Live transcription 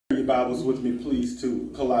your Bibles with me, please,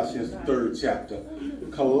 to Colossians, the 3rd chapter.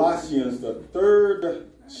 Colossians, the 3rd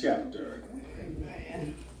chapter.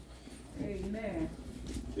 Amen. Amen.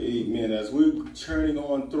 Amen. As we're churning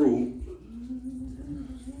on through,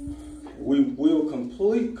 we will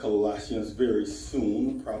complete Colossians very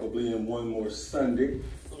soon, probably in one more Sunday.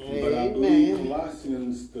 But I believe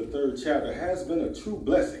Colossians, the 3rd chapter, has been a true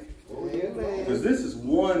blessing. Because this is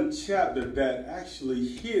one chapter that actually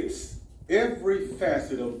hits every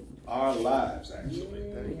facet of our lives,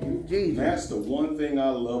 actually. Thank you, Jesus. That's the one thing I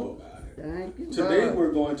love about it. Thank you, Today God.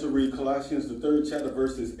 we're going to read Colossians, the 3rd chapter,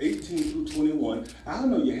 verses 18 through 21. I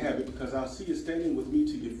know you have it because I'll see you standing with me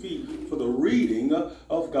to your feet for the reading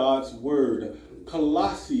of God's Word.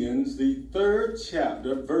 Colossians, the 3rd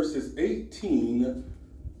chapter, verses 18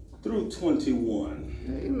 through 21.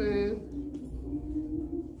 Amen.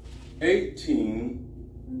 18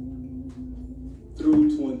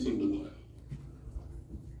 through 21.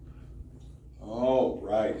 All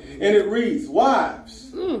right. And it reads,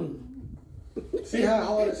 wives. See how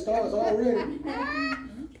hard it starts already?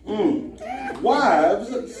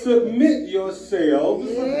 Wives, submit yourselves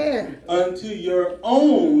unto your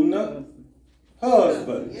own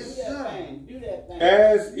husbands,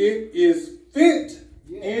 as it is fit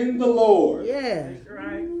in the Lord. Yes.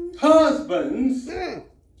 Right. Husbands.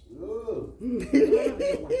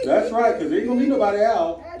 That's right, because there ain't going to be nobody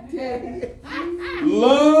out.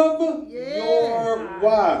 Love your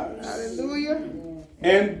wives. Hallelujah.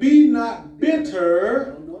 And be not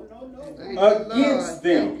bitter against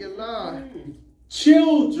them. Thank you, Lord.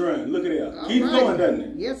 Children, look at that. All Keep right. going, doesn't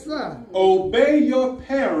it? Yes, sir. Obey your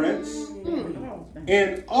parents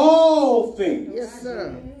in all things. Yes,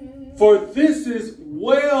 sir. For this is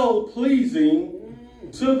well pleasing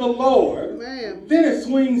to the Lord. Amen. Then it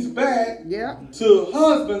swings back to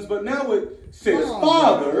husbands, but now it says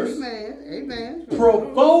fathers. Amen. Amen.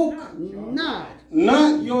 Provoke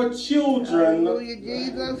Not your children Hallelujah,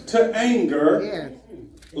 Jesus. to anger, Yes.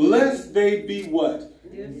 lest they be what?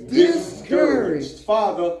 Discouraged.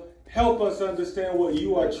 Father, help us understand what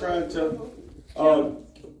you are trying to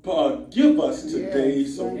give us today,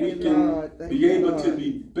 so we can be able to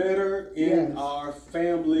be better in our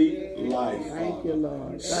family life. Thank you,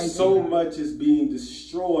 Lord. So much is being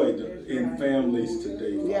destroyed in families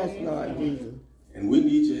today, Father. Yes, Lord Jesus. And we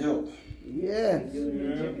need your help. Yes.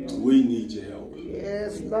 We need your help.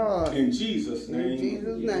 Yes, Lord. In Jesus' name. In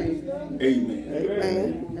Jesus' name. Amen.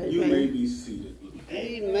 Amen. You may be seated.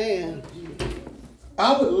 Amen.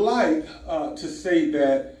 I would like to say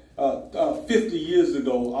that 50 years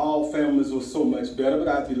ago, all families were so much better, but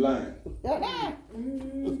I'd be lying.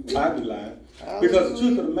 I'd be lying. Because the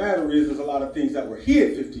truth of the matter is, there's a lot of things that were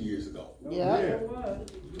hid 50 years ago. Yeah.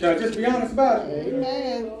 Can I just be honest about it?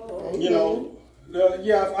 Amen. You know,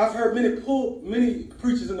 I've heard many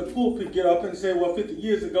preachers in the pulpit get up and say, well, 50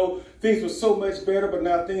 years ago, things were so much better, but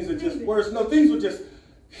now things are just worse. No, things were just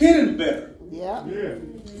hidden better.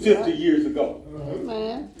 50 years ago.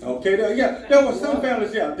 Amen. Okay, there were some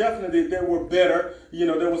families, definitely they were better. You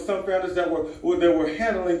know, there were some families that were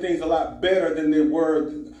handling things a lot better than they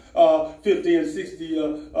were 50 and 60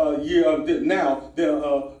 years now. They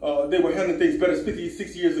were handling things better 50,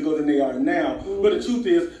 60 years ago than they are now. But the truth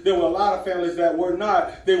is, there were a lot of families that were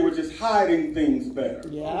not. They were just hiding things better.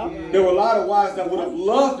 There were a lot of wives that would have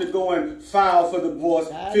loved to go and file for divorce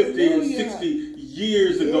 50 and 60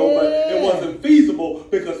 years ago, but it wasn't feasible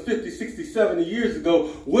because 50, 60, 70 years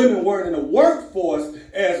ago, women weren't in the workforce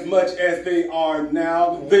as much as they are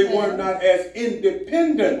now. They were not as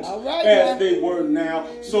independent as they were now.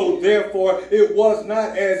 So therefore, it was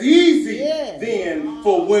not as easy then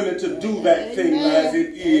for women to do that thing as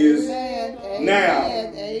it is now.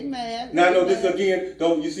 Now I know this again. I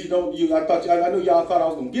know y'all thought I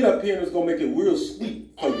was gonna get up here and it was gonna make it real sweet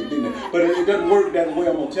for you, didn't it? But it doesn't work that way.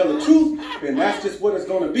 I'm gonna tell the truth, and that's just what it's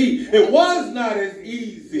gonna be. It was not as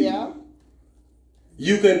easy.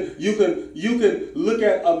 You can look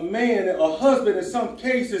at a man, a husband in some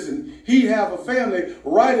cases, and he have a family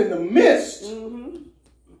right in the midst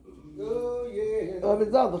of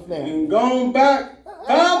his other family. and gone back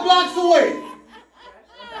 5 blocks away.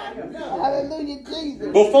 Hallelujah,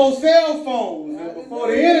 Jesus. Before cell phones and before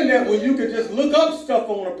the internet, when you could just look up stuff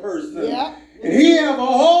on a person. And he have a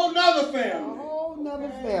whole nother family.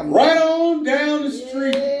 Right on down the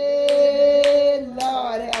street.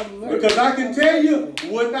 Lord have mercy. Because I can tell you,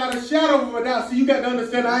 without a shadow of a doubt, see, you got to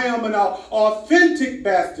understand I am an authentic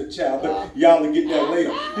bastard child. But y'all will get that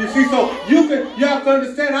later. You see, so you have to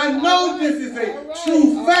understand, I know this is a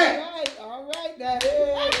true fact. All right, now.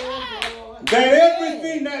 That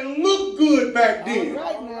everything that looked good back then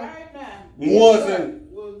wasn't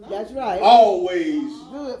That's right. always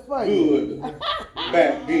Good for you. good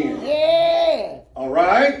back then. Yeah. All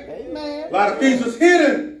right? Amen. A lot of things was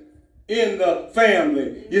hidden in the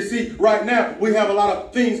family. You see, right now, we have a lot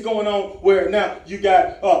of things going on where now you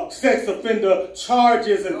got sex offender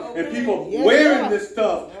charges and people wearing this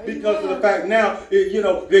stuff because of the fact now, they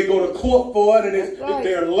go to court for it and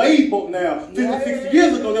they're labeled now. 50, 60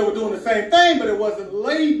 years ago, they were doing the same thing, but it wasn't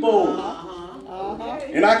labeled.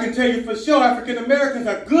 And I can tell you for sure, African Americans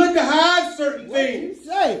are good to hide certain things.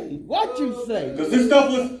 What you say? Because this stuff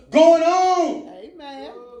was going on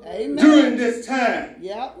during this time.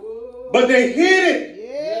 Yep. But they hid it.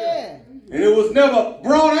 Yeah. And it was never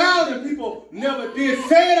brought out and people never did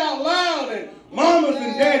say it out loud. And mamas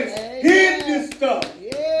and daddies hid this stuff.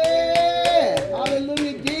 Yeah.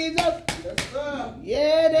 Hallelujah, Jesus.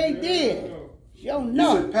 Yeah, they did. Sure You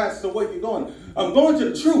said, Pastor, where you going? I'm going to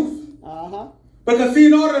the truth. Uh-huh. Because see,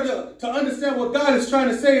 in order to understand what God is trying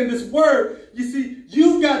to say in this word, you see,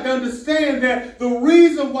 you've got to understand that the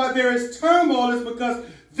reason why there is turmoil is because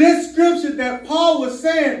this scripture that Paul was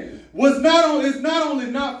saying is not only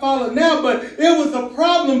not followed now, but it was a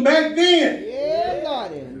problem back then. Yeah,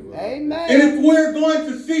 Lord. Amen. And if we're going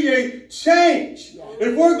to see a change,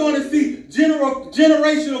 if we're going to see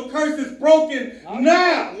generational curses broken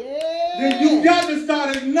now, then you've got to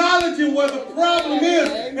start acknowledging where the problem is.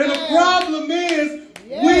 And the problem is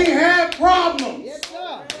we have problems. Yes,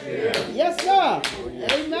 sir. Yes, sir.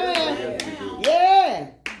 Amen.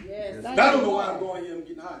 Yeah. I don't know why I'm going here and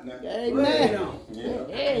getting hot now. Amen. Yeah.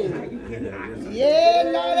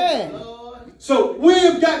 Yeah, Lord. So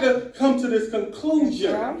we've got to come to this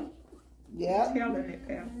conclusion. Yeah.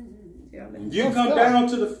 You come down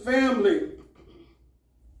to the family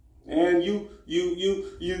and you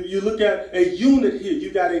look at a unit here.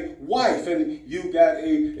 You got a wife and you got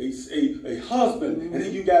a husband and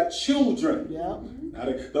then you got children. Yeah. Now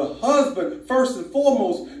the husband, first and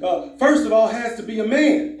foremost, first of all, has to be a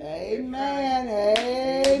man. Amen.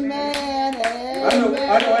 Amen. I know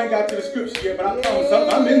I ain't got to the scripture yet, but I promise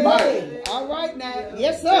I'm in Bible. All right now.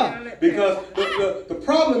 Yes, sir. Because the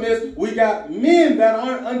problem is we got men that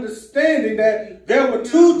aren't understanding that there were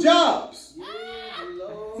two jobs.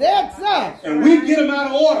 Yes, sir. And we get them out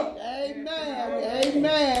of order. Amen.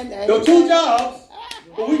 Amen. There were two jobs,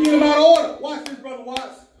 but we get them out of order. Watch this, Brother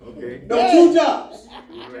Watts. Okay. There were two jobs.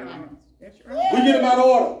 We get them out of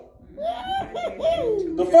order.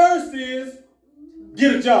 The first is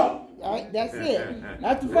get a job. All right, that's it.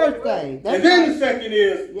 That's the first thing. And then the second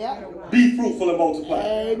is be fruitful and multiply.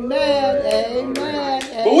 Amen. Amen.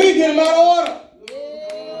 But we get them out of order.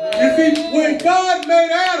 You see, when God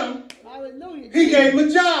made Adam, he gave him a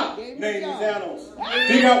job. Name these animals.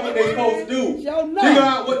 Figure out what they're supposed to do. Figure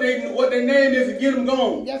out what their name is and get them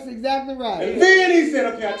going. That's exactly right. And then he said,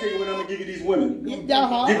 okay, I'll tell you what, I'm going to give you these women. Give you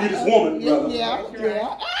this woman, brother. Yeah.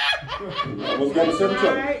 I was going to say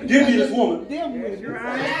trouble. Give you this woman. That's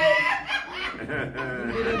right.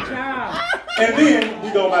 You did a job. And then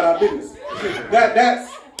we go about our business.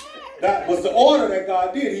 That was the order that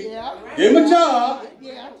God did. He gave him a job.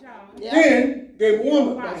 Then gave a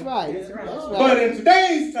woman. That's right. That's right. But in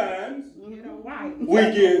today's times, we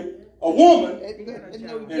get a woman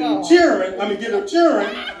and children. Get her children.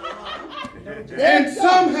 And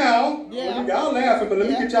somehow, y'all laughing, but let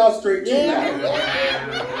me get y'all straight too now.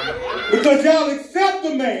 Because y'all accept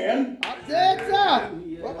the man. I said so.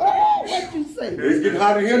 What you say? It's getting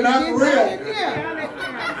hot in here now for real.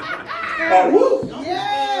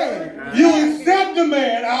 Yeah. You accept the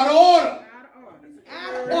man out of order.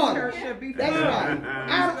 Out of order. That's right.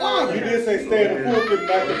 Out of order. You did say stay in the pulpit,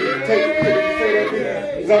 not to be protected. Did you say that?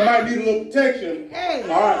 Because I might need a little protection. Hey.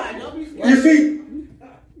 All right. You see,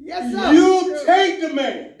 yes, sir. you take the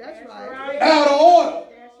man out of order.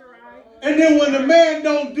 And then when the man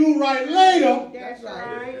don't do right later,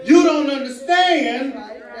 you don't understand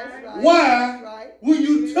why when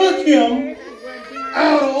you took him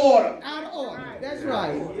out of order. Out of order. That's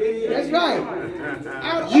right. That's right.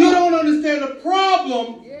 You don't understand the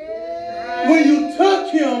problem when you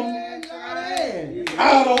took him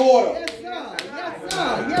out of order. Yes, sir. Yes,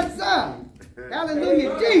 sir. Yes, sir.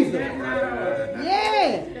 Hallelujah, Jesus.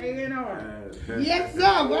 Yeah. Stay in order. Yes,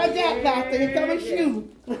 sir. Watch out, Pastor. Here come a shoe.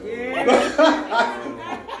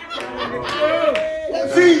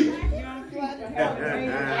 See,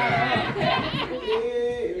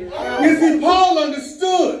 you see, Paul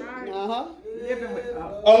understood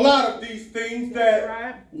a lot of these things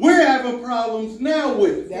that we're having problems now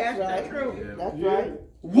with. That's right. That's right.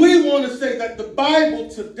 We want to say that the Bible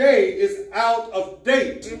today is out of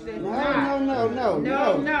date. No,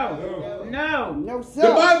 No, sir.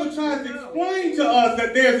 The Bible tries to explain to us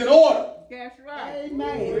that there's an order. That's right.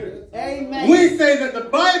 Amen. Amen. We say that the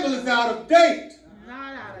Bible is out of date.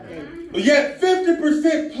 Not out of date. But yet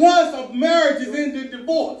 50% plus of marriages end in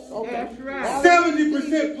divorce. Okay. That's right.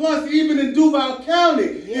 70% plus even in Duval County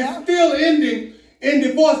is still ending in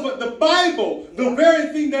divorce. But the Bible, the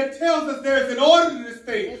very thing that tells us there is an order to this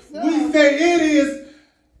thing, we say it is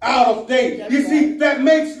out of date. You see, that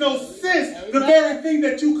makes no sense. The very thing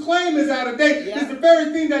that you claim is out of date is the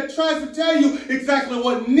very thing that tries to tell you exactly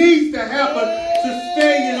what needs to happen to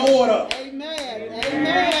stay in order. Amen.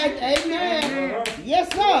 Amen. Amen.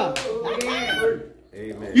 Yes, sir.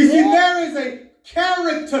 Amen. You see, there is a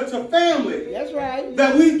character to family That's right.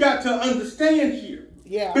 that we've got to understand here.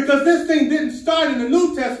 Yeah. Because this thing didn't start in the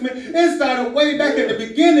New Testament. It started way back at the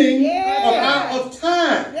beginning of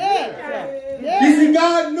time. You see,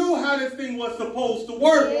 God knew how this thing was supposed to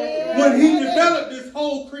work when he developed this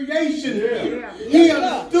whole creation here. He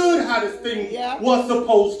understood how this thing was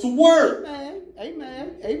supposed to work.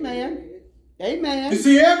 Amen. Amen. Amen. You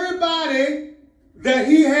see, everybody that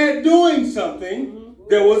he had doing something,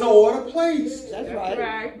 there was an order placed. That's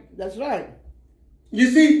right. That's right. You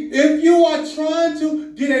see, if you are trying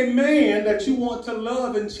to get a man that you want to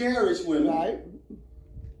love and cherish women,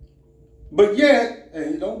 but yet,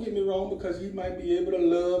 and don't get me wrong, because he might be able to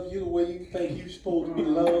love you the way you think you're supposed to be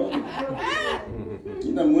loved.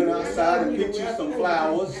 You know, went outside and picked you some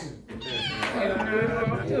flowers.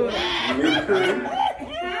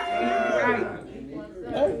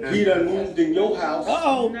 He done moved in your house.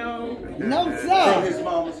 No, sir. From his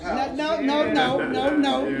mama's house. No.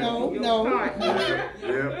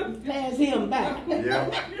 Pass him back.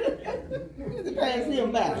 Pass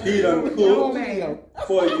him back. He done cooked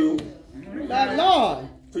for you. My Lord.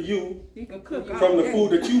 For you. From the food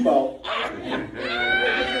that you bought.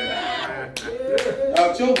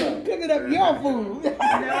 Out your money. Picking up your food.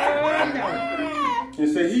 And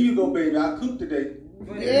say, here you go, baby. I cooked today.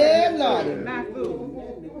 Yeah, Lord. My food.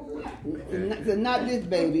 Not this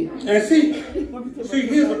baby. And see,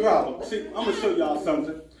 here's the problem. See, I'm going to show y'all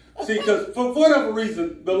something. See, because for whatever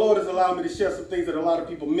reason, the Lord has allowed me to share some things that a lot of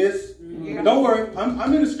people miss. And don't worry,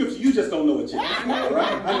 I'm in the scripture. You just don't know it yet. All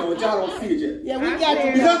right? I know it. Y'all don't see it yet. Yeah, we got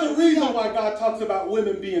to. Because the reason why God talks about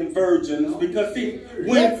women being virgins, because see,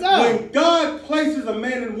 when God places a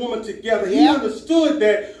man and woman together, he understood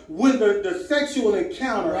that when the sexual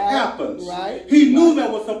encounter happens, he knew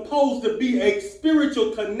there was supposed to be a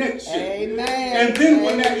spiritual connection. Amen. And then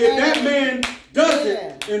when if that man does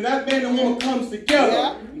it, and that man and woman comes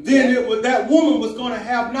together, then that woman was going to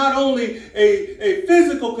have not only a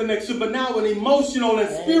physical connection, but now an emotional and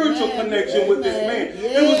spiritual connection with this man.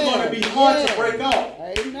 It was going to be hard to break off.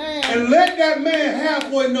 And let that man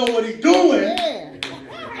halfway know what he's doing.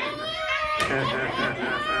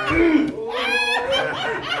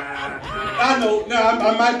 I know, now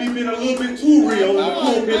I might be being a little bit too real in the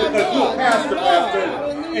pulpit because you're a pastor,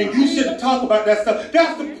 and you shouldn't talk about that stuff.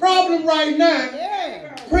 That's the problem right now.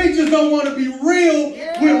 Preachers don't want to be real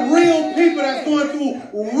with real people that's going through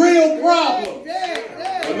real problems.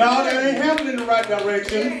 But now that ain't happening in the right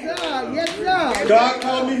direction. Yes, sir. God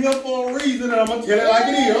called me here for a reason, and I'm going to tell it like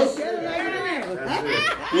it is.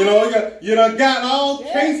 You know, you done got all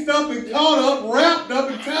cased up and caught up, wrapped up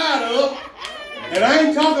and tied up. And I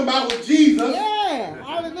ain't talking about with Jesus.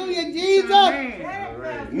 Hallelujah, Jesus.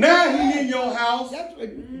 Now he in your house.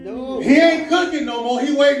 No. He ain't cooking no more.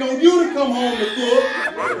 He waiting on you to come home to cook.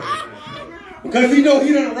 Because he know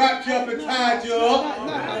he done wrapped you up and tied you up.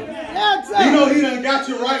 He know he done got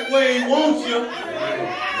you right where he wants you.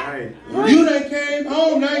 You done came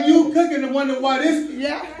home. Now you cooking and wonder why this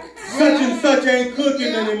such and such ain't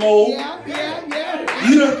cooking anymore.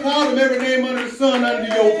 You done called him every name under the sun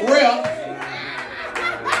under your breath.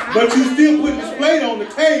 But you still putting this plate on the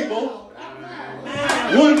table,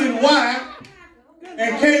 wondering why,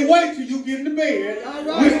 and can't wait till you get into bed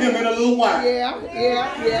with him in a little while.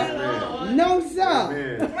 No,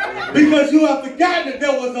 sir. Because you have forgotten that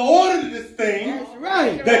there was an order to this thing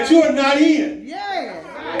that you're not in.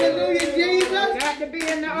 Hallelujah, Jesus. Got to be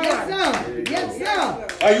in the order. Yes,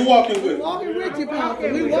 sir. Are you walking with me? Walking with you,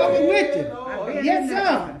 Pastor. We walking with you. Yes,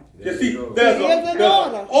 sir. You see, there's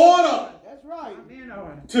an order.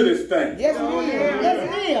 To this thing. Yes,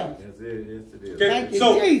 it is. Okay. Thank you,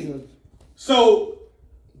 Jesus. So,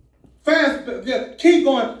 fast, keep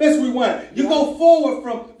going. Let's rewind. You go forward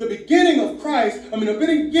from the beginning of Christ, the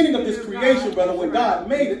beginning of this creation, brother, when God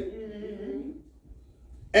made it.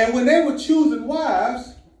 And when they were choosing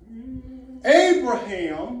wives,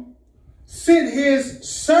 Abraham sent his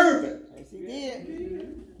servant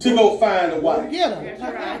to go find a wife. Get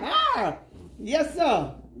her. Yes,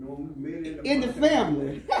 sir. in the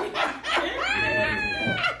family.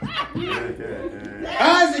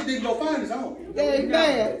 Isaac didn't go find his own.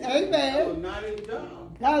 Amen. Amen.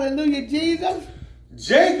 Hallelujah, Jesus.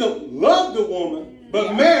 Jacob loved the woman,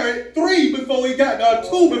 but married two before he got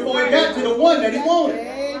to the one that he wanted.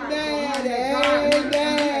 Amen.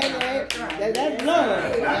 Amen. That's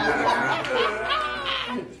love.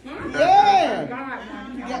 Yeah.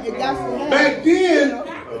 Back then,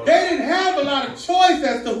 they didn't have a lot of choice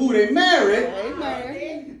as to who they married.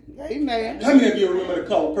 Amen. Amen. How many of you remember the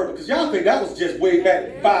color purple? Because y'all think that was just way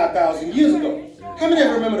back 5,000 years ago. How many of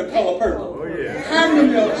you remember the color purple? Oh, yeah. How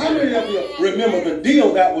many of you remember the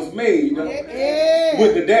deal that was made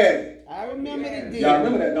with the daddy? I remember the deal. Y'all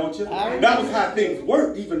remember that, don't you? That was how things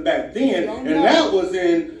worked even back then. And that was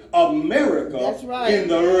in America. That's right. In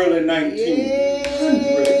the early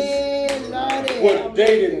 1900s. Where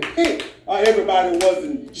they didn't pick. Everybody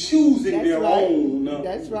wasn't choosing their own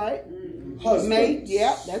That's right. husbands. Mate.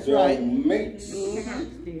 Yep, that's right. Mates.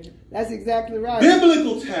 That's exactly right.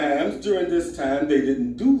 Biblical times, during this time, they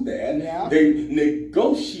didn't do that. Yeah. They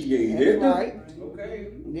negotiated. That's right.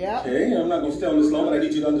 Yeah. Okay, I'm not going to stay on this long, but I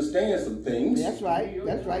need you to understand some things. That's right.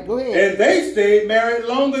 That's right. Go ahead. And they stayed married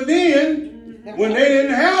longer then when they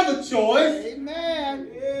didn't have a choice. Amen.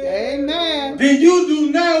 Amen. Than you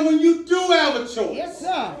do now when you do have a choice. Yes,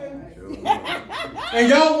 sir. And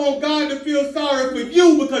y'all want God to feel sorry for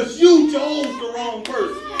you because you chose the wrong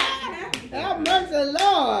person. Have mercy,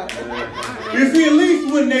 Lord. You see, at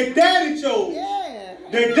least when their daddy chose,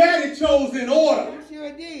 their daddy chose in order. He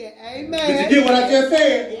sure did. Amen. Did you get what I just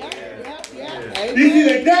said? Yeah. Amen. You see,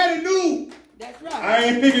 their daddy knew. That's right. I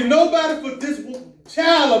ain't picking nobody for this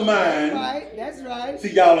child of mine. That's right.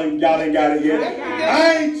 See, y'all ain't got it yet.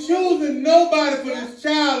 I ain't choosing nobody for this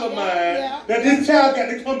child of mine. That this child got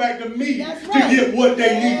to come back to me to get what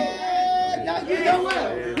they need. You know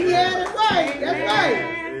what? He had it right. That's right.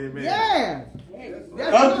 Amen. Yeah.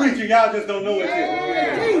 I'm preaching, y'all just don't know it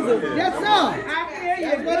yet. Jesus. Yes, sir.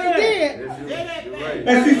 That's what he did.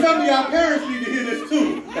 And see, some of y'all parents need to hear this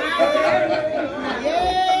too. Yeah,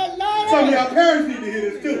 Lord. Some of y'all parents need to hear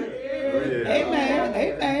this too. Amen.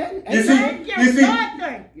 Amen. You see,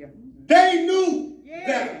 they knew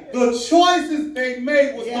that the choices they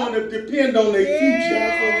made was going to depend on their future.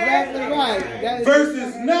 That's exactly right.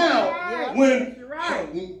 Versus now, when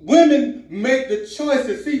women make the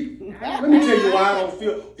choices. See, let me tell you why I don't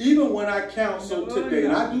feel, even when I counsel today,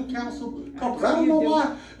 and I do counsel couples, I don't know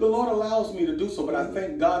why the Lord allows me to do so, but I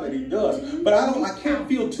thank God that he does. But I can't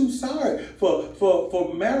feel too sorry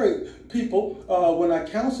for married people when I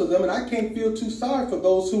counsel them, and I can't feel too sorry for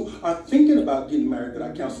those who are thinking about getting married that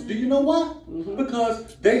I counsel. Do you know why?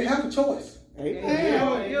 Because they have a choice. Amen. They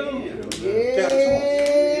have a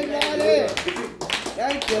choice.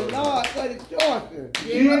 Thank you, Lord, for the choices.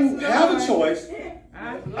 You have a choice.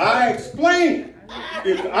 I explain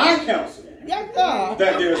if I counsel that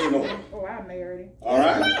there's an order. Oh, I married him. All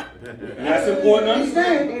right? And that's important to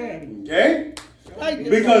understand. Okay?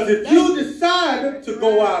 Because if you decide to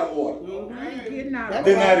go out of order,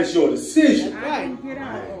 then that is your decision.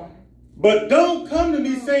 But don't come to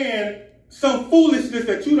me saying some foolishness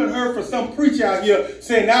that you done heard from some preacher out here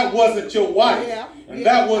saying that wasn't your wife and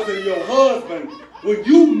that wasn't your husband. When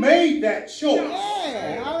you made that choice,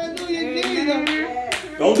 hallelujah, Jesus.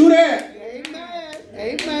 Don't do that.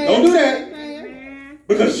 Amen. Don't do that.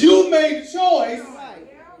 Because you made the choice,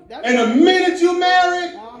 and the minute you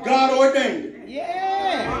married, God ordained it.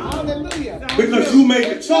 Yeah, hallelujah. Because you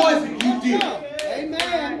made the choice and you did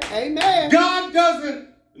it. Amen. God doesn't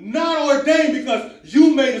not ordain because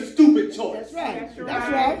you made a stupid choice. That's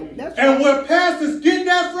right. And where pastors get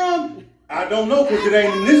that from, I don't know, because it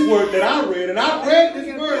ain't in this word that I read. And I read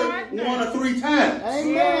this word 1 or 3 times.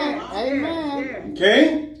 Amen.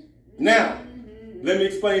 Okay? Now, let me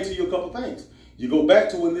explain to you a couple things. You go back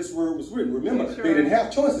to when this word was written. Remember, they didn't have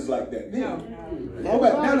choices like that then. Go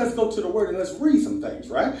back. Now let's go to the word and let's read some things,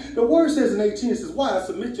 right? The word says in 18, it says, "Wives,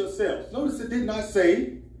 submit yourselves." Notice it did not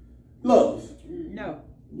say love. No.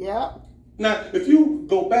 Yeah. Now, if you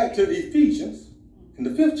go back to Ephesians, in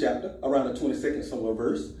the 5th chapter, around the 22nd somewhere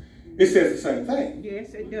verse, it says the same thing.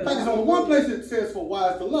 Yes, it does. In fact, there's only one place it says for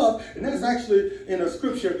wives to love, and that's actually in a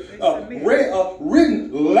scripture, written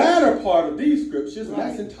latter part of these scriptures, and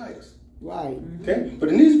that's in Titus. Right. Okay? But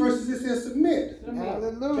in these verses it says submit.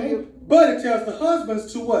 Hallelujah. Okay? But it tells the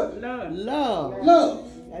husbands to what? Love.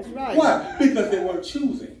 That's right. Why? Because they weren't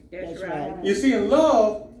choosing. That's right. You see, in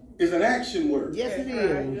love is an action word. Yes, it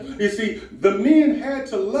is. You see, the men had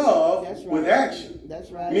to love with action.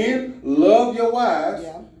 That's right. Men, love your wives.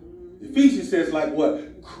 Yeah. Ephesians says like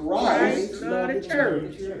what? Christ Love the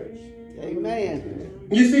church. Amen.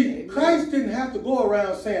 You see, Christ didn't have to go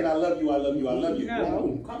around saying, I love you, I love you, I love you.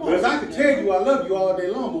 No. Because I could tell you I love you all day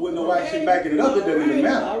long, but with no action backing it up, it doesn't even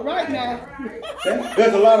matter. All right now.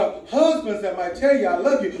 There's a lot of husbands that might tell you I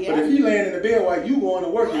love you, but if he laying in the bed while you going to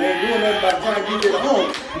work and ain't doing nothing by the time you get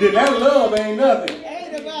home, then that love ain't nothing.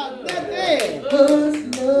 Ain't about nothing.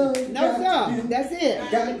 Love, No, sir. That's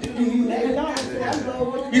it. got to be there.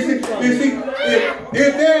 You see,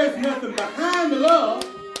 if there's nothing behind the love,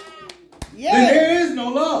 then there is no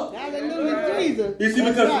love. Hallelujah, Jesus. You see,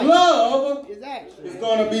 because love is action. is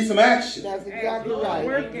going to be some action. That's exactly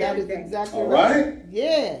right. That is exactly All right. right?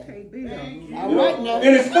 Yeah. All You know, right now.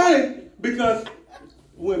 and it's funny because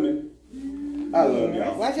women, I love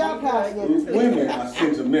y'all. Watch out, Pastor. Women are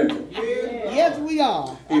sentimental, Yes, we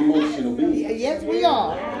are. emotional beings. Yes, we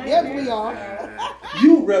are. Yes, we are.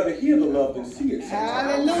 You'd rather hear the love than see it.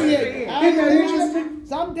 Hallelujah. Isn't that interesting?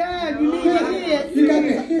 Sometimes you need to hear it. You got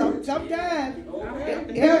to hear it. Sometimes.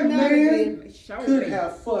 That man could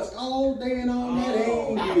have fussed all day and all night,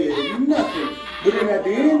 ain't did nothing. But then at the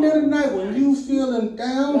end of the night, when you feeling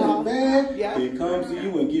down and bad, he comes to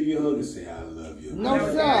you and give you a hug and say, I love you. No,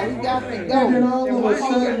 sir. He got to go. And then all of a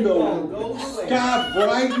sudden, the sky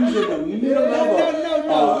brightens in the middle of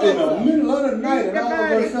the night, and all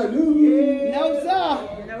of a sudden,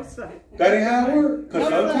 No, sir. that ain't how it works. Because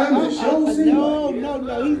sometimes it shows him.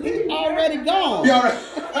 No. He's already gone. Be all right.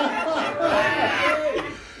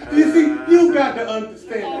 You see, you got to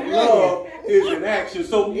understand that love is an action.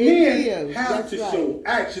 So men have to show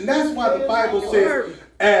action. That's why the Bible says,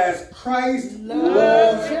 as Christ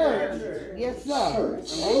loved church. Yes, sir.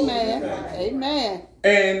 church. Amen. Amen.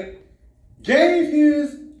 And gave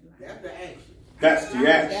his. That's the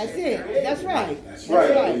action. That's it. That's right. That's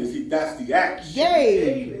right. You see, that's the action.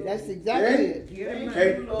 Gave. That's exactly it.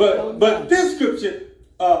 Okay. But this scripture,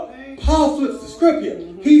 Paul flips the script here.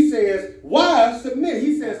 He says, wives, submit.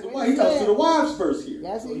 He says, he talks to the wives first here.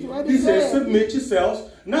 That's what He says, submit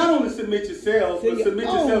yourselves. Not only submit yourselves, but submit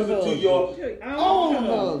yourselves to your own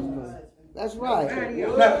husband. That's right.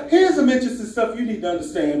 Now, here's some interesting stuff you need to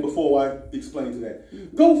understand before I explain to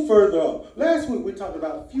that. Go further up. Last week we talked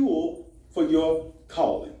about fuel for your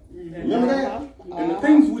calling. Remember that? And the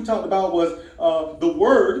things we talked about was the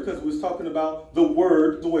word, because we was talking about the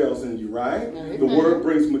word dwells in you, right? The word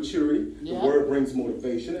brings maturity, the word brings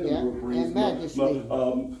motivation, and the word brings majesty,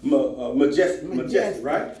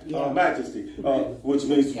 right? Majesty, which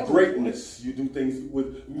means greatness. You do things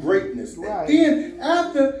with greatness. Right. Then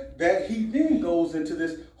after that, he then goes into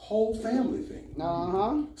this whole family thing.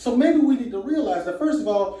 So maybe we need to realize that, first of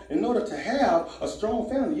all, in order to have a strong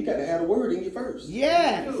family, you got to have the word in you first.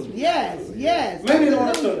 Yes. Maybe in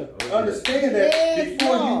order to understand that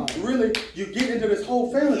before you get into this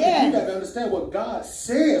whole family thing, you got to understand what God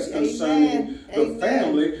says concerning the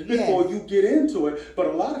family before you get into it. But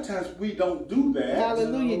a lot of times we don't do that.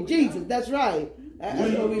 Hallelujah, Jesus. That's right.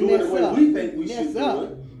 We do it the way we think we should do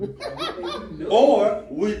it. Or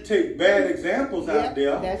we take bad examples out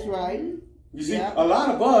there. That's right. You see, a lot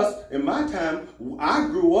of us, in my time, I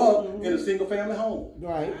grew up in a single family home.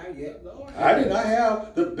 Right. I did not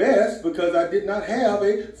have the best because I did not have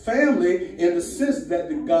a family in the sense that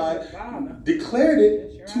God declared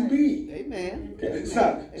it to be. Amen. Okay?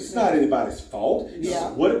 It's not anybody's fault. It's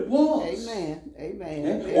what it was.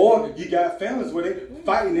 Amen. Or you got families where they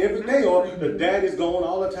fighting every day, or the daddy's gone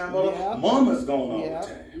all the time, or the mama's gone all the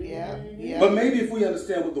time. But maybe if we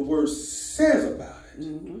understand what the word says about it,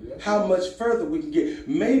 how much further we can get.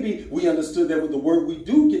 Maybe we understood that with the word we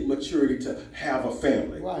do get maturity to have a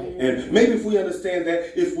family. Right. And maybe if we understand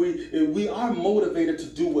that if we are motivated to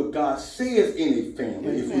do what God says in a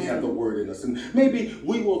family, if we have the word in us. And maybe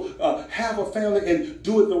we will have a family and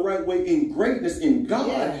do it the right way in greatness in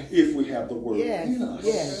God if we have the word in us.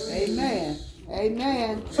 Yes. Amen.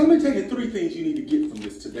 So let me tell you 3 things you need to get from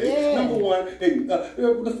this today. Number 1,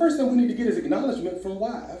 the first thing we need to get is acknowledgement from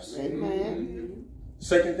wives. Amen.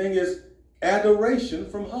 Second thing is adoration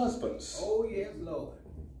from husbands. Oh, yes, Lord.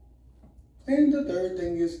 And the third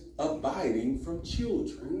thing is abiding from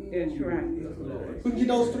children. That's right. Yes, Lord. If we can get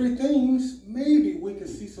those 3 things, maybe we can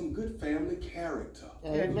see some good family character.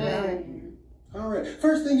 Amen. All right.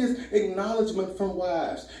 First thing is acknowledgement from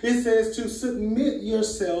wives. It says to submit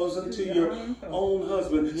yourselves unto your own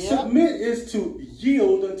husband. Submit is to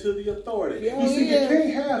yield unto the authority. You see, you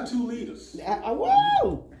can't have 2 leaders.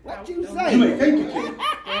 Whoa! What you say? You may think you can.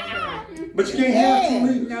 But you can't have 2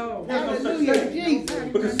 leaders. No. There's no such thing.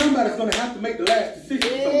 Because somebody's going to have to make the last decision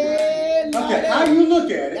somewhere. I'm care how you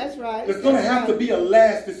look at it. That's right. There's going to have to be a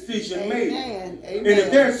last decision made. Amen. And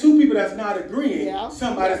if there's two people that's not agreeing, Yeah.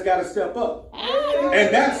 somebody's got to step up.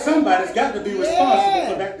 And that somebody's got to be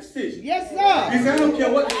responsible for that decision. Yes, sir. You see, I don't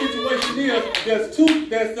care what the situation is.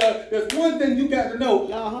 There's one thing you got to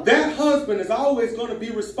know. That husband is always going to be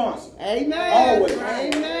responsible. Amen. Always.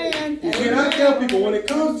 Amen. You see, and I tell people, when it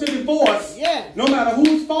comes to divorce, no matter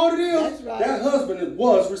whose fault it is, that husband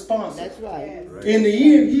was responsible. That's right. In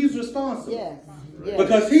the end, he's responsible. Yes. Yes.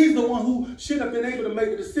 Because he's the one who should have been able to make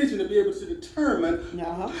a decision to be able to determine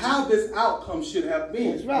how this outcome should have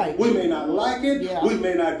been. That's right. We may not like it. Yeah. We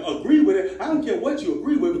may not agree with it. I don't care what you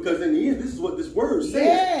agree with, because in the end, this is what this word says.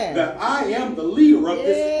 Yeah. That I am the leader of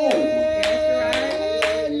this home.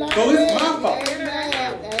 So it's my fault.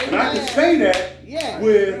 And I can say that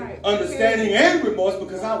with understanding and remorse,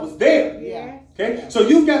 because I was there. Yeah. Okay? So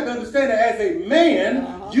you've got to understand that as a man,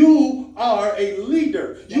 you are a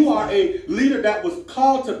leader. You are a leader that was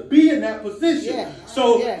called to be in that position. Yeah.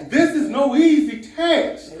 So this is no easy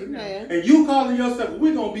task. Amen. And you calling yourself,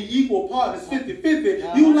 we're going to be equal partners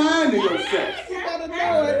 50-50, you lying to yourself. You gotta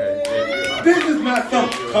know it. This is not some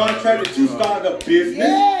contract that you started a business.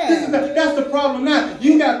 Yeah. This is that's the problem now.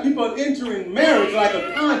 You got people entering marriage like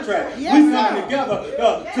a contract. Yes, We coming together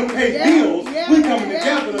to pay bills. We coming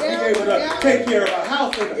together to be able to take care of our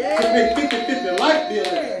house and to pay 50-50 light bill,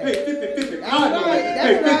 and pay 50-50 car bill,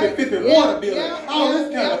 and pay 50-50 water bill, and all this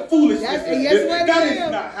kind of foolishness. That is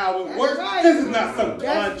not how it works. This is not some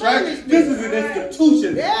contract. This is an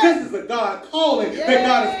institution. This is a God calling that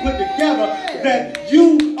God has put together that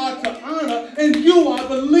you are to honor, and you are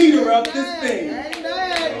the leader of this thing.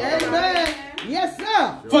 Amen. Yes,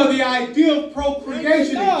 sir. For the ideal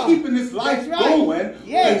procreation and keeping this life going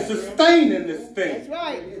and sustaining this thing. That's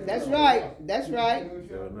right. That's right. That's right.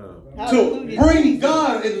 To bring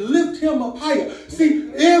God and lift him up higher.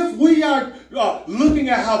 See, if we are looking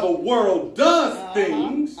at how the world does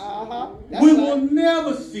things, we will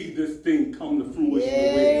never see this thing come to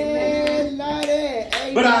fruition.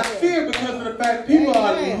 But I fear, because of the fact people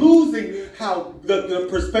are losing how the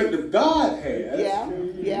perspective God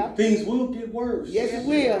has, things will get worse. Yes, it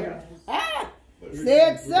will.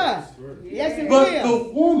 Said sir. Yes, it but will.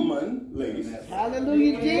 the woman, ladies,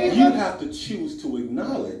 hallelujah, Jesus, you have to choose to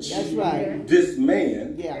acknowledge this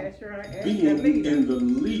man being in the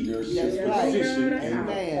leadership position in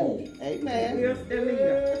the home. Amen.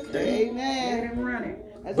 Amen.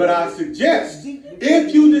 But I suggest,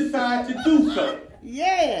 if you decide to do so,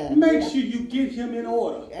 make sure you get him in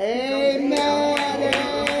order. Amen.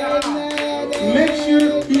 Make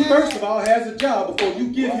sure he, first of all, has a job before you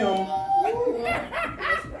give him your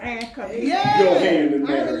hand in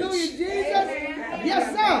marriage. Hallelujah, Jesus. Yes,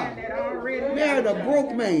 sir. Married a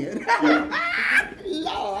broke man.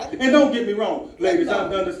 Lord. And don't get me wrong, ladies, I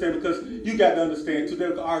understand, because you got to understand too,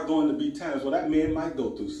 there are going to be times where that man might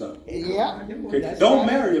go through something. Yeah. Okay? Don't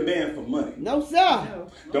marry a man for money. No, sir.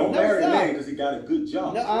 Don't marry a man because he got a good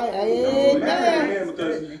job. No, marry a man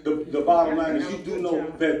because the bottom line is, you do know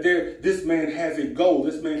that this man has a goal.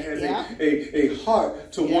 This man has a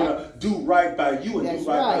heart to want to do right by you and do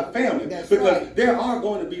right by family. Because there are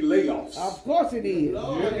going to be layoffs. Of course it is.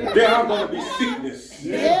 There are going to be sickness.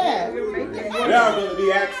 Yeah. There are going to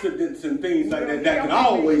be accidents and things like that can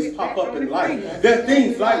always pop up in life. There are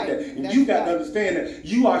things like that. And you got to understand that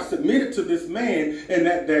you are submitted to this man, and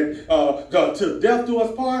that to death do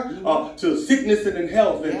us part, to sickness and in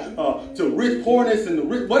health, and to rich poorness and the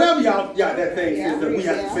rich, whatever y'all that thing is that we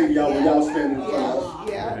have to say to y'all when y'all stand in front of us.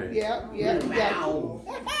 Yeah.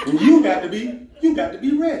 And you got to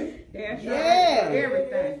be ready.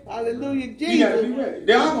 Everything. Hallelujah, Jesus. You got to be ready.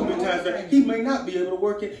 There are going to be times that he may not be able to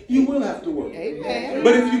work it. You will have to work. Amen.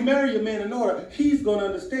 But if you marry a man in order, he's going to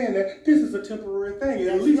understand that this is a temporary thing,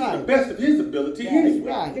 at least to the best of his ability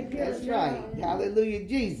anyway. That's right. Hallelujah,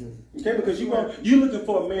 Jesus. Okay, because you're looking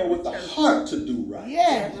for a man with a heart to do right.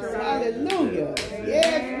 Yes. Hallelujah.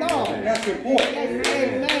 Yes, Lord. And that's important.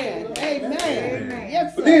 Amen. Amen.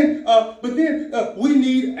 Yes, sir. But then we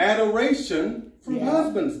need adoration from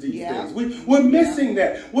husbands these days. We're missing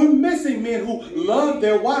that. We're missing men who love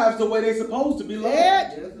their wives the way they're supposed to be loved.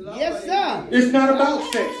 Yes, sir. It's not about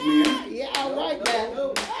sex, men. Yeah, I like that.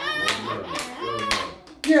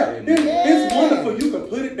 It's wonderful. You can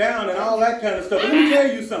put it down and all that kind of stuff. But let me tell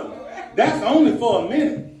you something. That's only for a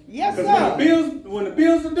minute. Yes, sir. Because when the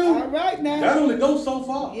bills are due, all right now, that only goes so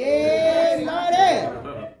far. Yeah, Lord.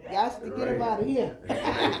 Got to get him out of here.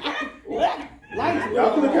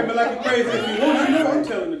 Y'all can look at me like you're crazy if you want. You know I'm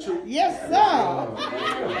telling the truth. Yes, sir.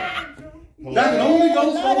 That can only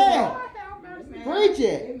go so far. Preach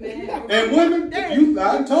it. And women,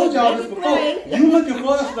 I told y'all this before. You looking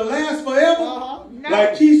for us to last forever?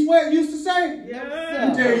 Like Keith Sweat used to say? Let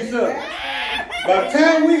me tell you something. By the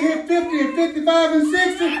time we hit 50 and 55 and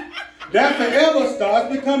 60, that forever starts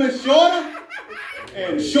becoming shorter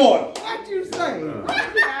and shorter. What you say?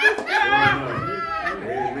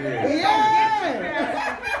 Yeah.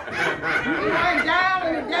 Right down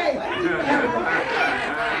in the day.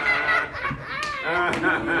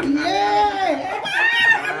 Yeah.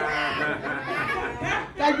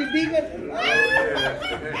 Thank you, Deacon.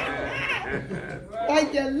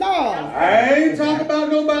 Thank you, Lord. I ain't talking about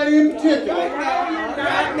nobody in particular.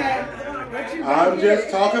 I'm just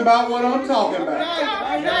talking about what I'm talking about.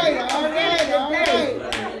 All right.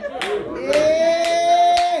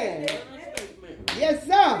 Yeah. Yes,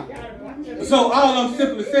 sir. So all I'm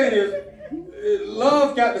simply saying is,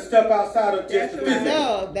 love got to step outside of just the physical.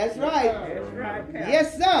 Love, that's right.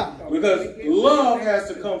 Yes, sir. Because love has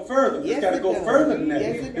to come further. Yes, It's got to it go does. further than that.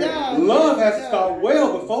 Yes, it does. Love Yes, has it to does. start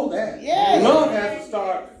well before that. Yes. Love has to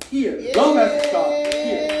start here. Yes. Love has to start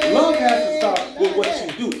here. Love has to start with what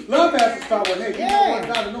you do. Love has to start with, hey, you know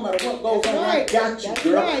what, God, no matter what goes That's on, right. I got you, That's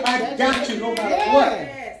girl. right. I That's got right. you no matter Yes. what.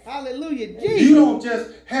 Hallelujah, Jesus. You don't just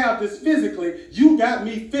have this physically, you got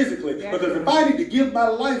me physically. Because if I need to give my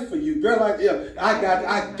life for you, girl, I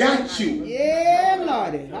got you. Yeah,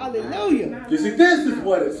 Lordy. Hallelujah. You see, this is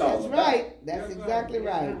what it's all That's about. right. That's exactly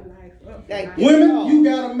right. Thank you, Women, Lord. you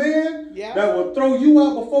got a man that will throw you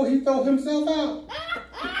out before he throw himself out.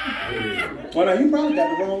 Well, now, you probably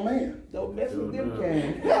got the wrong man. Don't mess with them,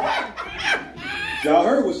 Karen. Y'all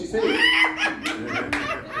heard what she said.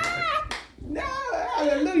 No,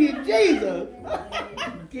 hallelujah, Jesus.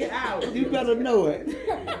 Get out. You better know it.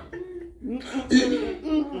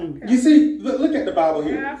 You see, look at the Bible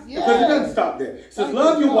here. Because it doesn't stop there. It says,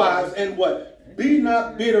 love your wives and what? Be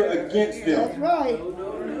not bitter against That's them. right.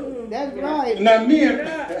 That's right. Now, men,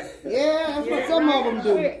 Yeah, that's what some of them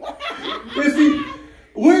do. you see,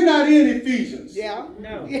 we're not in Ephesians. Yeah.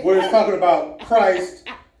 No. Where it's talking about Christ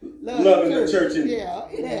loving the church and, Yeah.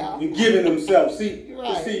 and giving himself. See,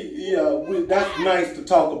 Right. that's nice to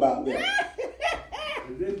talk about that.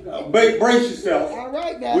 Brace yourself. All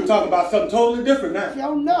right now. We're talking about something totally different now.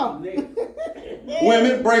 Y'all know.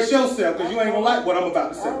 Women, brace yourself because you ain't going to like what I'm about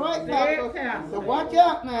to say. All right, Pastor. So watch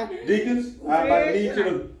out now. Deacons, I might need you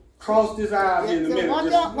to cross this aisle here in a So minute. watch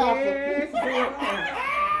Just out, Pastor.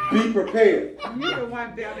 Yes, be prepared. you're the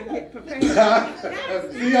one better get prepared.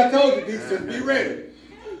 See, I told you, Deacons, just be ready.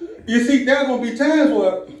 You see, there are going to be times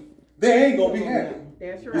where they ain't going to be happy.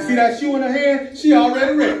 That's right. You see that shoe in her hand? She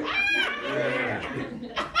already ready.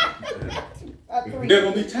 There are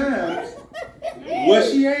going to be times where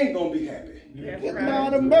she ain't going to be happy. That's Lord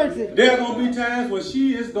right. of mercy. There are going to be times where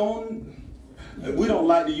she is going, we don't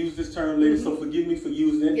like to use this term, ladies, so forgive me for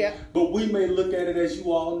using it. Yeah. But we may look at it as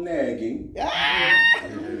you all nagging,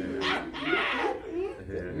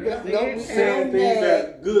 saying things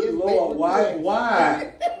that, good Lord, why?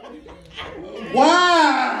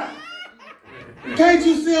 Why? Can't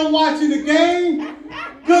you see I'm watching the game?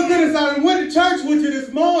 Good goodness, I went to church with you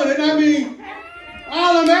this morning. I mean,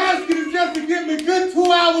 all I'm asking is just to give me good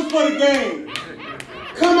 2 hours for the game.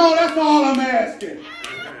 Come on, that's all I'm asking.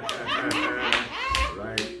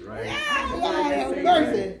 Right. Lord have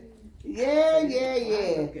mercy.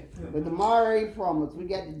 Yeah. But tomorrow ain't promised. We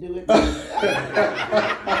got to do it.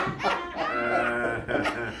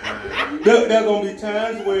 There are going to be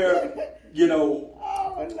times where,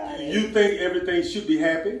 you think everything should be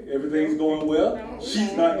happy, everything's going well.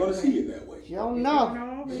 She's not going to see it that way. You don't know.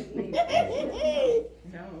 No.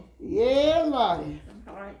 Yeah, Lordy.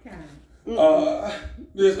 Hard time.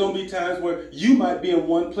 There's going to be times where you might be in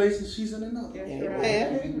one place and she's in another. That's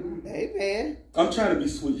Amen. Amen. I'm trying to be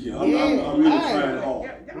sweet here. I'm Yeah. really Right. trying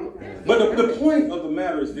hard. But the point of the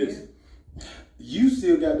matter is this. You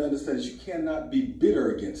still got to understand that you cannot be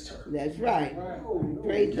bitter against her. That's right.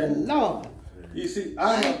 Praise the Lord. You see,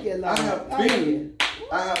 Thank you, Lord. I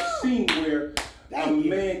have seen where a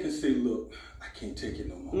man can say, look, I can't take it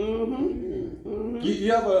no more.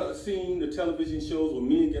 You ever seen the television shows where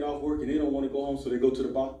men get off work and they don't want to go home, so they go to the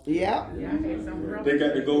bar? Yeah. Yeah, I had some brother. They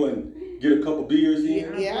got to go and get a couple beers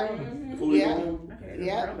in Yeah. before they Yeah. go home. I had a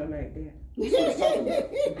Yeah. brother like that. That's what I'm talking about.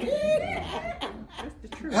 That's the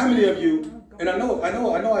truth. How many of you, and I know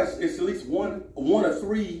it's at least one or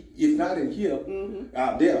three, if not in here,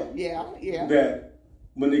 out there, Yeah. that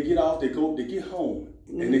when they get off, they get home,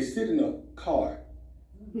 and they sit in a car,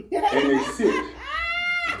 and they sit,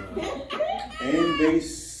 and they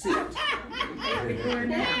sit,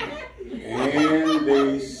 and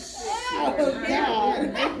they sit. Oh,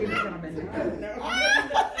 God.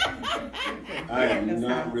 I I am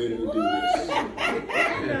not ready to do this.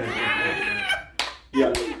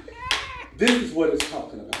 Yeah. This is what it's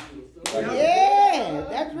talking about. Right? Yeah,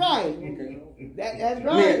 that's right. Okay. That's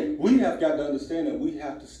right. Man, we have got to understand that we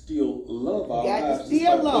have to still love our lives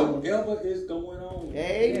despite whatever is going on.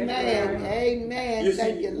 Amen. Amen. You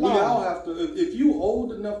Thank see, you, Lord. we all have to, if you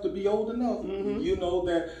old enough to be old enough, you know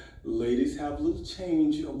that ladies have a little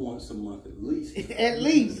change once a month at least. At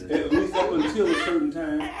least. At least up until a certain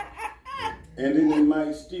time. And then they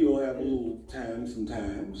might still have a little time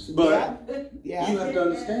sometimes. But you have to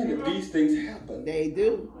understand that these things happen. They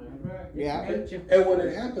do. Yeah. And when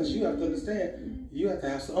it happens, you have to understand, you have to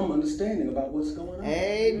have some understanding about what's going on.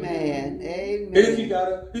 Amen. Amen. And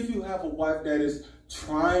if you have a wife that is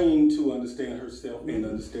trying to understand herself and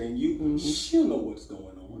understand you, she'll know what's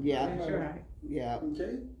going on. Yeah. That's right. Yeah.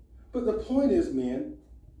 Okay? But the point is, man,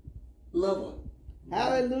 love her.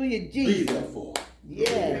 Hallelujah, Jesus. Be there for her.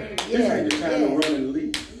 Yeah. This ain't the time to run and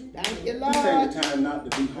leave. Thank you, Lord. This ain't the time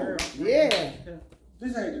not to be home. Yeah.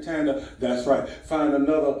 This ain't the time to, that's right, find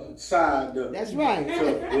another side to, that's right.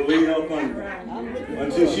 to lay up under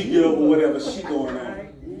until she get over whatever she going on.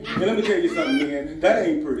 And let me tell you something, man, that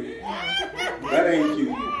ain't pretty. That ain't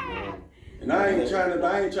cute. And I ain't trying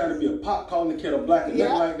to be a pot calling the kettle black and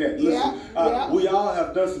nothing like that. Listen, we all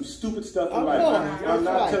have done some stupid stuff in life. I'm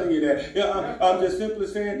not telling you that. I'm just simply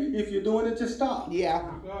saying, if you're doing it, just stop. Yeah.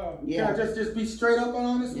 Can I just be straight up and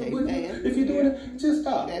honest with you? If you're doing it, just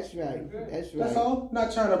stop. That's right. That's right. That's all.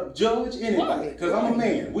 Not trying to judge anybody, because I'm a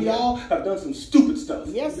man. We all have done some stupid stuff.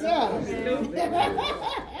 Yes, sir.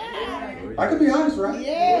 I can be honest, right?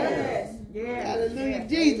 Yes. Yeah. Hallelujah,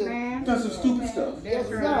 Jesus. Done some stupid stuff. Yes,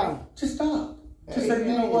 sir. Just stop. Just say,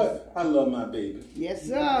 you know what? I love my baby. Yes,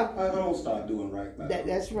 sir. I don't start doing right now.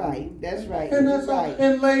 That's right. That's right. And that's right.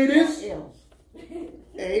 And ladies,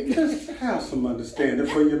 just have some understanding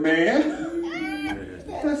for your man.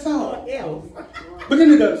 That's all. Else. But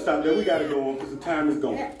then it doesn't stop there. We got to go on because the time is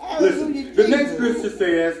going. Listen, the next scripture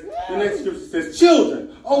says,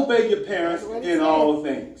 children, obey your parents in all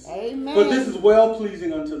things. Amen. For this is well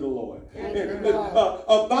pleasing unto the Lord.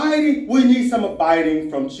 Abiding, we need some abiding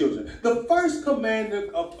from children. The first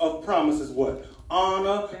commandment of promise is what?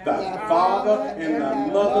 Honor thy father and thy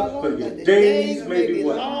mother, for your days may be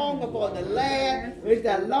what? Long upon the land which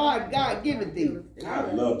the Lord God giveth thee. I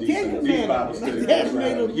love these Bible studies. That's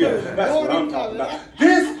right. Yeah, that's what I'm talking about.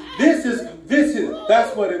 This is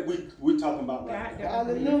that's what we're talking about right now.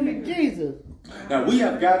 Hallelujah, Jesus. Now, we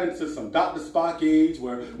have got into some Dr. Spock age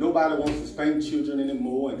where nobody wants to spank children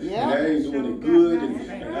anymore, and that ain't doing it good,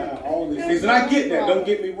 and all these things. And I get that. Don't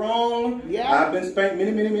get me wrong. I've been spanked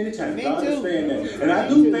many, many, many times. I understand that. And I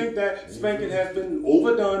do think that spanking has been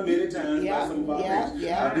overdone many times by some of our parents.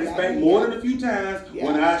 I've been spanked more than a few times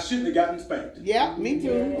when I shouldn't have gotten spanked. Yeah, me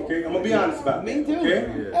too. Okay, I'm going to be honest about that. Me too.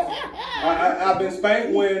 Okay? I've been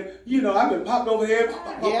spanked when, I've been popped over here,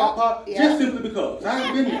 pop, just simply because.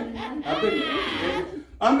 I've been there.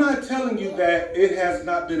 I'm not telling you that it has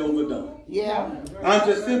not been overdone. Yeah. I'm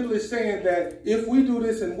just simply saying that if we do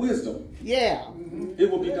this in wisdom,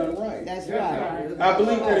 it will be done right. That's right. I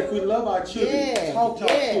believe that if we love our children, talk to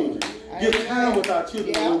our children, give time with our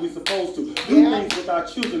children the way we're supposed to, do things with our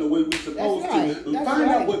children the way we're supposed to, find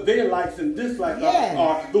out what their likes and dislikes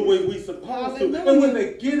are the way we're supposed to. And when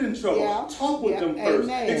they get in trouble, talk with them first,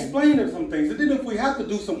 explain them some things. And then if we have to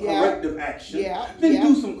do some corrective action, then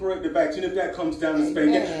do some corrective action if that comes down to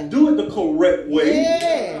spanking. Do it the correct way.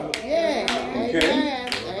 Okay? Amen.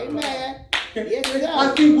 Yes,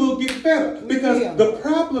 I think we'll get better because the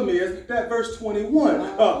problem is that verse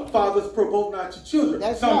 21, fathers provoke not your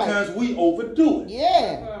children. Sometimes we overdo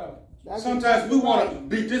it. Sometimes we want to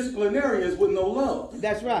be disciplinarians with no love.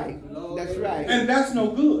 That's right. That's right. And that's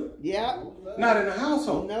no good. Yeah. Not in the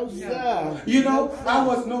household. No, sir. I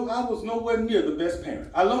was nowhere near the best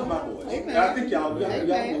parent. I love my boys. Amen. I think y'all know. I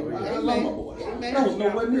love my boys. Amen. But I was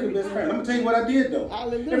nowhere near the best parent. I'm going to tell you what I did, though.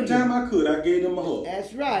 Hallelujah. Every time I could, I gave them a hug.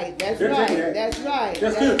 That's right. That's right. That's right.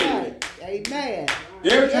 That's good. Amen.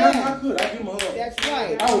 Every time I could, I give them a hug. That's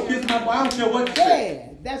right. I would kiss my boy. I don't care what you say.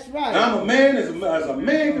 That's right. And I'm a man, as a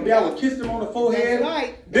man could be, I would kiss them on the forehead. That's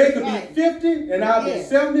right. They could be 50 and I'll be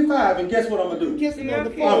 75, and guess what I'm going to do? Kiss them on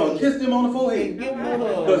the forehead. I'm going to kiss them on the forehead.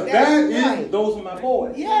 Because those are my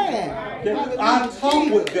boys. Yeah. I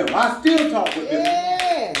talk with them. I still talk with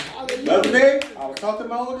them. The other day, I was talking to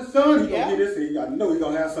my oldest son. He's going to get this. I know he's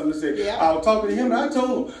going to have something to say. I was talking to him, and I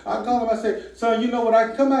told him, I called him, I said, son, you know what? I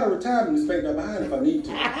can come out of retirement and spank that behind if I need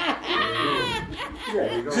to.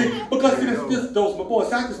 See, because those my boys.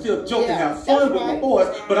 I can still joke and have fun with my boys,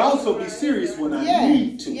 but also be serious when I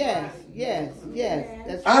need to. Yes.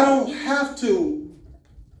 I don't have to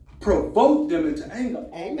provoke them into anger.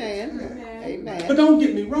 Amen. Amen. But don't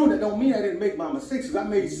get me wrong, that don't mean I didn't make my mistakes. 'Cause I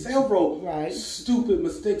made several Right. stupid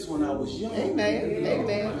mistakes when I was young. Amen.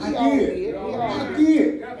 Amen. I We all did. did. We all I did.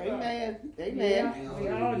 did. Amen. Amen. We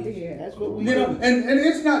all did. That's what we You know, do. and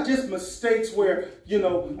it's not just mistakes where, you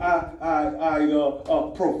know,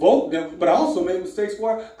 I provoked them, but I also made mistakes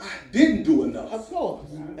where I didn't do enough. Of course.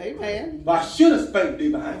 Amen. I should have spanked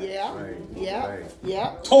them behind. Yeah. Right. Yeah. Right.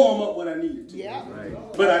 Yeah. Tore them up when I needed to. Yeah. Right.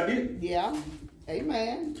 But I didn't. Yeah.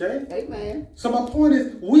 Amen. Okay? Amen. So my point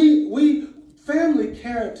is, we family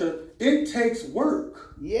character, it takes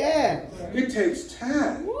work. Yeah. It takes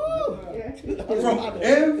time. Woo. From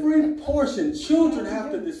every portion, children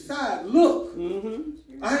have to decide, look,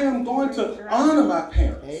 I am going to honor my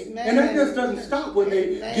parents. Amen. And that just doesn't stop when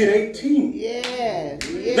they Amen. get 18. Yeah.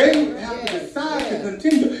 They have to decide to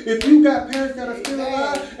continue. If you got parents that are still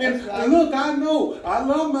alive, and That's right. look, I know, I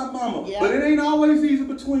love my mama, Yeah. but it ain't always easy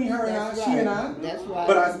between her and That's I, she and I. right. That's right.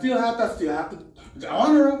 But I still have to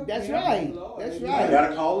honor her. That's right. That's I right.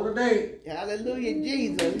 gotta call it a day. Hallelujah,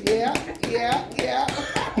 Jesus. Yeah. Yeah. Yeah.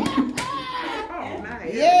 Oh,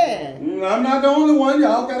 nice. Yeah. I'm not the only one.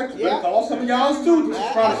 Y'all gotta Yeah. call some of y'all's too.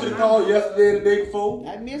 Probably should have called yesterday and the day before.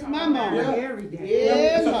 I miss my mama. Yeah. Every day.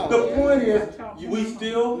 Yeah. So Lord. the point is, we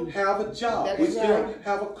still have a job. That's We still right.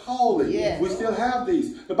 have a calling. Yes. We still have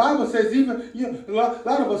these. The Bible says, even a lot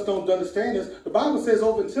of us don't understand this. The Bible says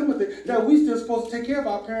over in Timothy that we still supposed to take care of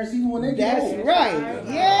our parents even when they get That's old. right.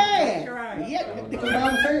 Yeah. That's right. Yeah. That's what the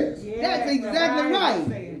Bible says. That's exactly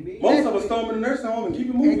right. Most of us throw them in the nursing home and keep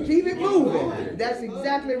it And moving. keep it moving. That's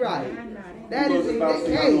exactly right. That is about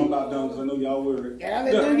exactly I know right. about them because I know y'all worried.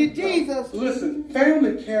 Hallelujah, Jesus. Listen,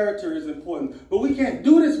 family character is important, but we can't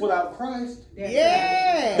do this without Christ.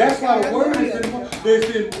 Yeah. That's why the word is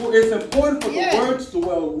Hallelujah. important. It's important for the Yes. word to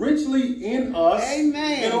dwell richly in us.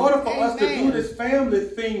 Amen. In order for us to Amen. do this family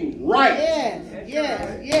thing right. Yes.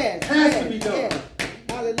 Yes. Yes. Has yes, to be done. yes.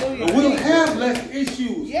 Hallelujah. And we'll Jesus. have less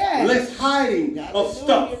issues, Yes. less hiding of Hallelujah.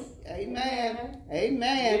 stuff. Amen.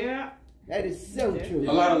 Amen. Yeah. That is so true.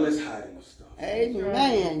 A lot of less hiding of stuff.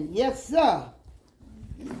 Amen. Yes, sir.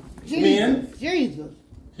 Jesus. Men. Jesus.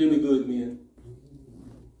 Hear me good, men.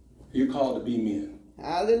 You're called to be men.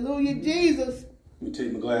 Hallelujah, Jesus. Let me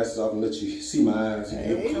take my glasses off and let you see my eyes.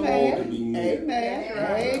 You're called to be Amen. men.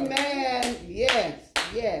 Amen. Amen. Yes.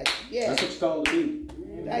 Yes. That's Yes. what you're called to be.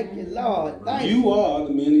 Thank you, Lord. Thank you. You are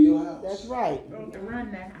the men of your house. That's right. To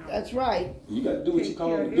run that house. That's right. You got to do what you're Take care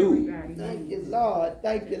called of to do. everybody. Thank you, Lord.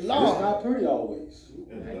 Thank you, It's Lord. not pretty always.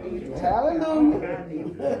 Hallelujah.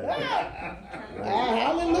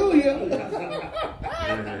 Hallelujah.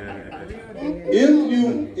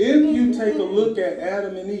 If you take a look at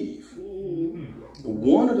Adam and Eve,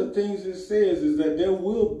 one of the things it says is that there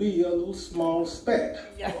will be a little small speck.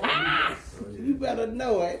 You better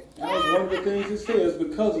know it. That was one of the things it says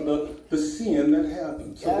because of the sin that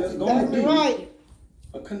happened. So That's there's going to exactly be right.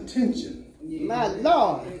 a contention. My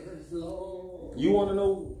Lord. You want to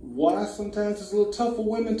know why sometimes it's a little tough for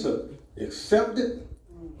women to accept it?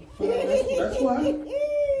 That's why.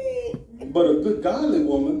 But a good godly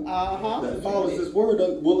woman that follows this word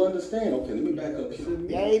will understand. Okay, let me back up here.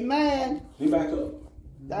 Amen. Let me back up.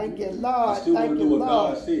 Thank you, I Lord. still want Thank to you, do what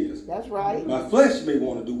Lord. God says. That's right. My flesh may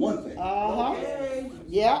want to do one thing,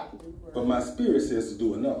 Yeah. but my spirit says to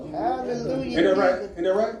do another. Hallelujah. Ain't that right? Ain't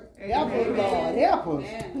that right? Help us, Lord. Help us.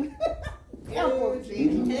 Help us,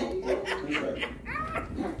 Jesus. That's right.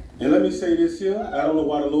 And let me say this here. I don't know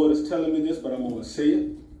why the Lord is telling me this, but I'm going to say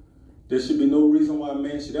it. There should be no reason why a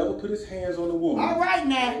man should ever put his hands on a woman. All right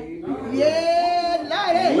now. Yeah,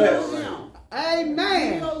 lady. Unless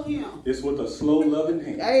Amen. it's with a slow, loving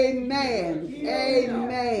hand. Amen.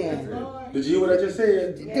 Amen. Did you hear what I just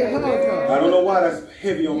said? I don't know why that's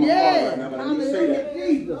heavy on my heart right now, but I need to say Hallelujah, that.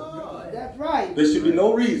 Jesus. That's right. There should be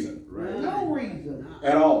no reason No reason.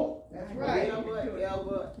 at all, That's right.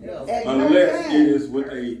 unless it is with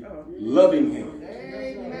a loving hand.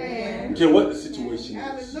 Amen. I don't care what the situation is.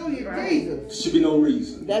 Hallelujah, Jesus. There should be no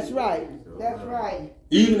reason. That's right. That's right.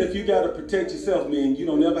 Even if you got to protect yourself, man, you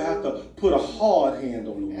don't ever have to put a hard hand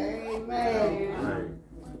on the woman. Amen.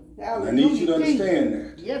 I need you to understand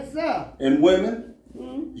that. Yes, sir. And women,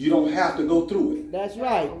 you don't have to go through it. That's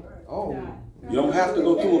right. Oh. You don't have to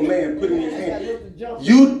go through a man putting his hand.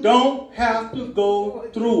 You don't have to go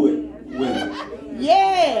through it, women.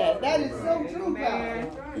 Yeah, that is so true,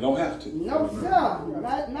 God. You don't have to. No,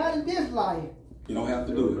 sir. Not in this life. You don't have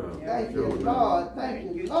to do it. Thank you, Lord.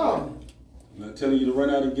 Thank you, Lord. I'm not telling you to run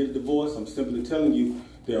out and get a divorce. I'm simply telling you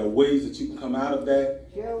There are ways that you can come out of that.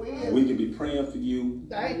 Sure is. We can be praying for you.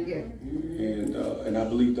 Thank you. And I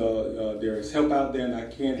believe there is help out there, and I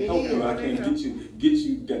can't help you. I can't get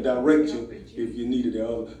you, direct you if you need it.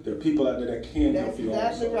 There are people out there that can help you.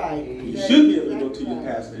 That's also. right. You should be able to go to your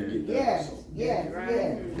pastor and get that. Yes, Also. yes,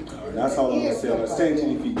 yes. All right, that's all I'm going to say. Let's stand to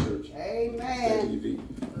your feet, church. Stand to Amen. your feet.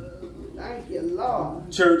 Thank you,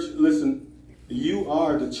 Lord. Church, listen. You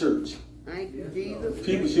are the church. Thank you, Jesus.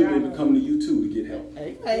 People should be able to come to you too to get help.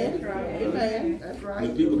 Amen. Amen. That's And right.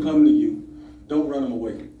 if people come to you, don't run them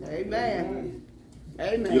away. Amen.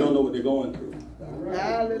 Amen. You don't know what they're going through.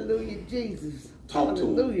 Hallelujah, Jesus. Talk to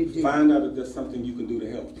Hallelujah, them. Jesus. Find out if there's something you can do to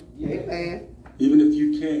help. Amen. Even if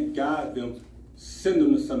you can't guide them, send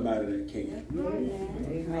them to somebody that can.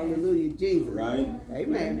 Hallelujah, Jesus. Right?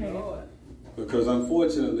 Amen. Because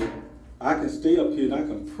unfortunately, I can stay up here and I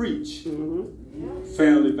can preach Mm-hmm.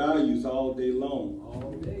 family values all day long.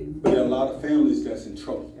 But there are a lot of families that's in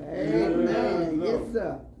trouble. Amen. Yes,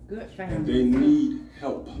 sir. Good And family. they need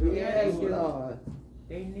help. Yes, Lord.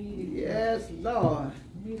 They need it. Yes, Lord.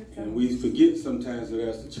 And we forget sometimes that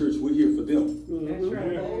as the church, we're here for them. That's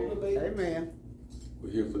right. Amen. We're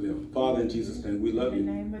here for them. Father, in Jesus' name, we love In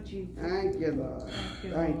the you. name of Jesus. Thank you, Lord.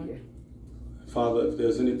 Thank you. Father, if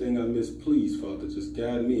there's anything I missed, please, Father, just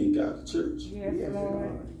guide me and guide the church. Yes, Yes, Lord.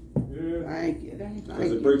 Lord. Thank you. Thank you. Because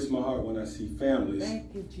Thank it you. breaks my heart when I see families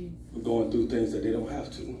Thank you, Jesus. going through things that they don't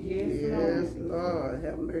have to. Yes, Yes, Lord. Lord.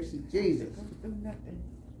 Have mercy, Jesus. Don't do nothing.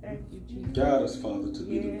 Thank you, Jesus. Guide us, Father, to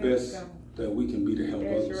be the Yes, best God. that we can be to help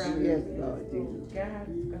That's others. right. Yes, Lord Jesus.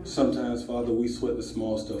 God, God. Sometimes, Father, we sweat the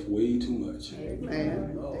small stuff way too much.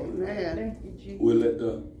 Amen. Amen. Thank you, Jesus. We let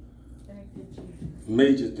the Thank you, Jesus.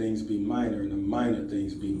 major things be minor and the minor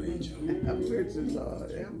things be major. Have mercy,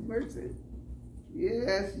 Lord. Have mercy.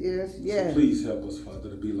 Yes, yes, So yes. please help us, Father,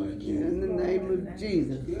 to be like you. In the name of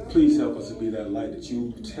Jesus. Please help us to be that light that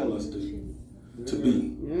you tell us to be.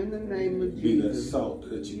 In the name of Be that Jesus. salt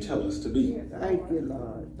that you tell us to be. Thank you,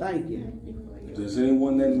 Lord. Thank you. If there's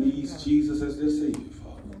anyone that needs Jesus as their Savior,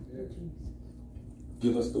 Father,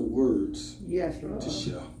 give us the words Yes, to Lord.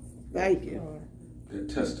 share, Thank you. that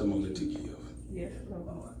testimony to give. Yes,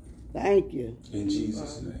 Lord. Thank you. In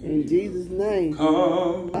Jesus' name. In Jesus' name.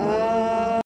 Come.